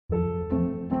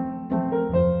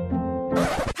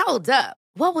Hold up.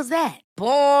 What was that?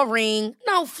 Boring.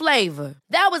 No flavor.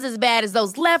 That was as bad as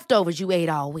those leftovers you ate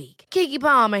all week. Keke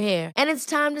Palmer here, and it's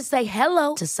time to say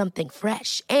hello to something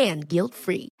fresh and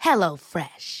guilt-free. Hello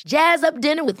Fresh. Jazz up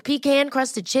dinner with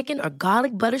pecan-crusted chicken or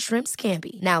garlic butter shrimp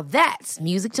scampi. Now that's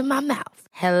music to my mouth.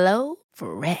 Hello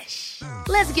Fresh.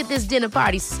 Let's get this dinner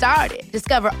party started.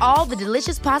 Discover all the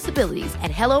delicious possibilities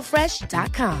at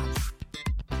hellofresh.com.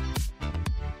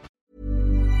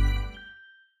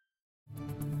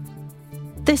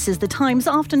 This is the Times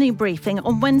afternoon briefing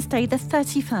on Wednesday, the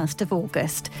 31st of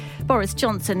August. Boris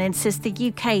Johnson insists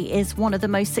the UK is one of the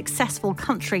most successful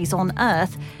countries on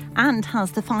earth and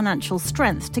has the financial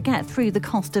strength to get through the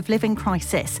cost of living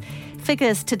crisis.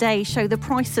 Figures today show the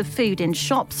price of food in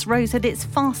shops rose at its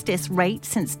fastest rate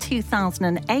since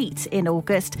 2008 in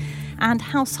August, and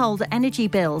household energy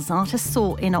bills are to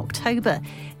soar in October.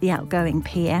 The outgoing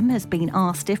PM has been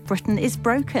asked if Britain is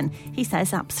broken. He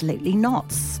says absolutely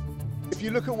not. If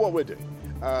you look at what we're doing,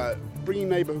 bringing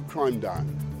neighbourhood crime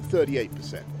down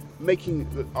 38%, making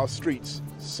our streets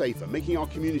safer, making our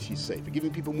communities safer, giving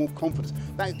people more confidence,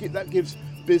 that gives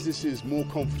businesses more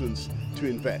confidence to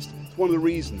invest. It's one of the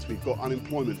reasons we've got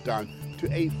unemployment down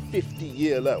to a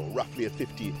 50-year low, roughly a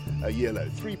 50-year low,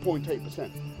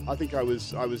 3.8%. I think I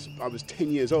was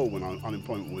 10 years old when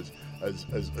unemployment was as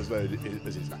low as it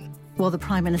is now. Well, the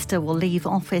Prime Minister will leave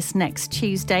office next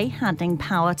Tuesday, handing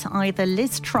power to either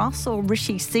Liz Truss or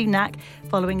Rishi Sunak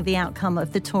following the outcome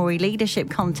of the Tory leadership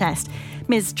contest.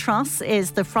 Ms Truss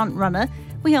is the front-runner.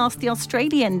 We asked the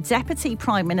Australian Deputy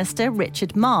Prime Minister,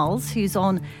 Richard Marles, who's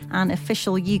on an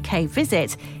official UK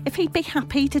visit, if he'd be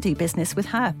happy to do business with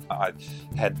her. I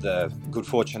had the good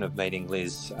fortune of meeting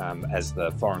Liz as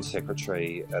the Foreign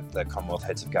Secretary at the Commonwealth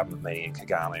Heads of Government meeting in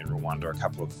Kigali in Rwanda a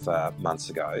couple of months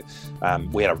ago.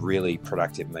 We had a really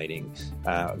productive meeting.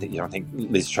 I think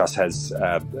Liz Truss has,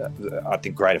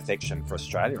 great affection for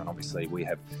Australia, and obviously we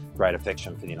have great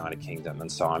affection for the United Kingdom.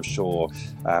 And so I'm sure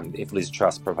if Liz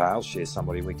Truss prevails, she is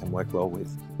somebody we can work well with.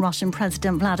 Russian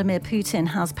President Vladimir Putin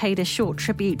has paid a short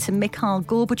tribute to Mikhail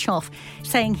Gorbachev,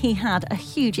 saying he had a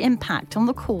huge impact on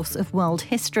the course of world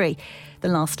history. The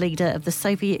last leader of the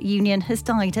Soviet Union has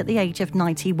died at the age of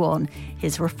 91.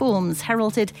 His reforms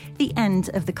heralded the end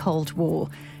of the Cold War.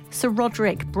 Sir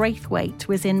Roderick Braithwaite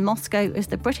was in Moscow as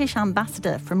the British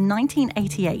ambassador from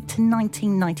 1988 to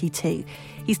 1992.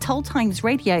 He's told Times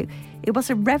Radio it was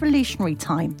a revolutionary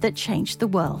time that changed the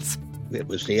world. It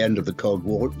was the end of the Cold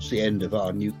War. It was the end of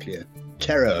our nuclear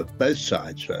terror. Both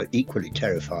sides were equally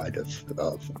terrified of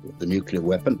the nuclear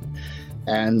weapon.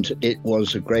 And it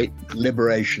was a great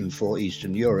liberation for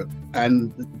Eastern Europe.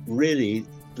 And really,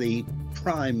 the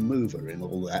prime mover in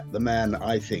all that, the man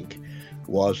I think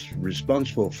was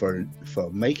responsible for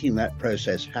making that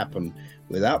process happen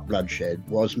without bloodshed,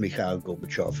 was Mikhail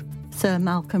Gorbachev. Sir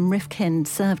Malcolm Rifkind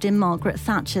served in Margaret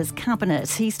Thatcher's cabinet.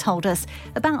 He's told us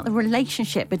about the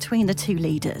relationship between the two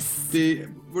leaders. They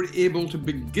were able to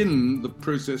begin the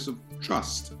process of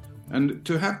trust. And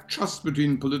to have trust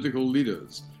between political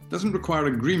leaders doesn't require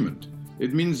agreement.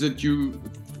 It means that you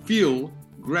feel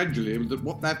gradually that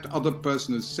what that other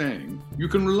person is saying, you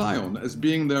can rely on as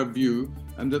being their view,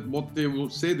 and that what they will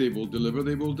say they will deliver,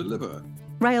 they will deliver.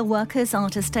 Rail workers are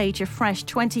to stage a fresh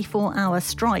 24-hour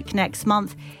strike next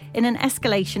month in an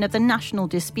escalation of the national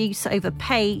disputes over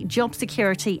pay, job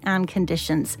security and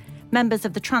conditions. Members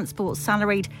of the Transport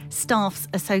Salaried Staffs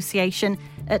Association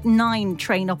at 9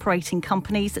 train operating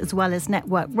companies, as well as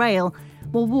Network Rail,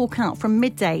 will walk out from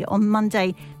midday on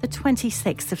Monday, the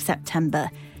 26th of September.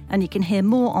 And you can hear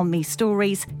more on these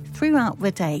stories throughout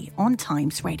the day on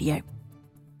Times Radio.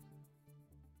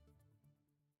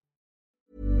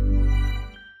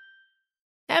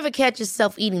 Ever catch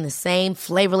yourself eating the same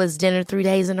flavorless dinner 3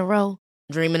 days in a row?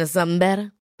 Dreaming of something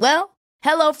better? Well,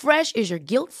 HelloFresh is your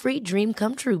guilt-free dream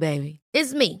come true, baby.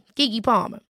 It's me, Keke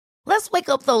Palmer. Let's wake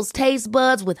up those taste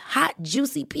buds with hot,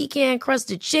 juicy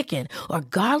pecan-crusted chicken or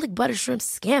garlic butter shrimp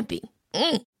scampi.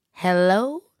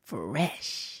 Hello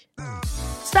Fresh.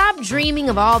 Stop dreaming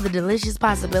of all the delicious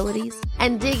possibilities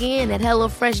and dig in at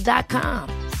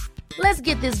HelloFresh.com. Let's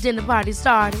get this dinner party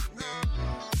started.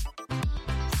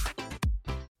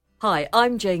 Hi,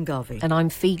 I'm Jane Garvey. And I'm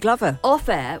Fee Glover. Off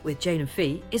Air with Jane and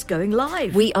Fee is going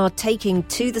live. We are taking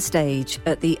to the stage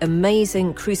at the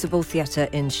amazing Crucible Theatre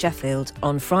in Sheffield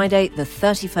on Friday, the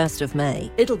 31st of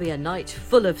May. It'll be a night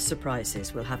full of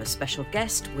surprises. We'll have a special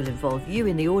guest, we'll involve you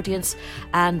in the audience,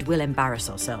 and we'll embarrass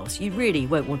ourselves. You really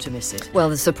won't want to miss it. Well,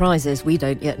 the surprise is we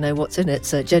don't yet know what's in it,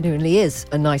 so it genuinely is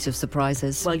a night of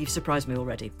surprises. Well, you've surprised me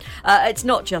already. It's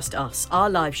not just us. Our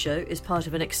live show is part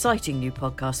of an exciting new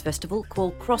podcast festival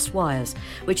called Crossroads Crosswires,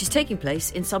 which is taking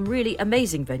place in some really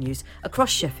amazing venues across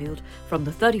Sheffield from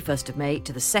the 31st of May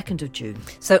to the 2nd of June.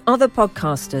 So other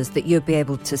podcasters that you'll be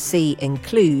able to see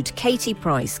include Katie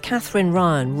Price, Catherine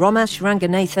Ryan, Romesh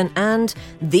Ranganathan and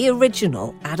the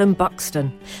original Adam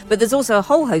Buxton. But there's also a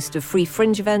whole host of free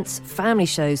fringe events, family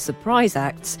shows, surprise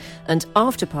acts and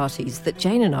after parties that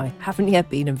Jane and I haven't yet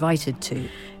been invited to.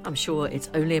 I'm sure it's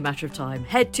only a matter of time.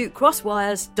 Head to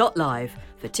crosswires.live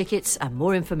for tickets and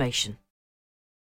more information.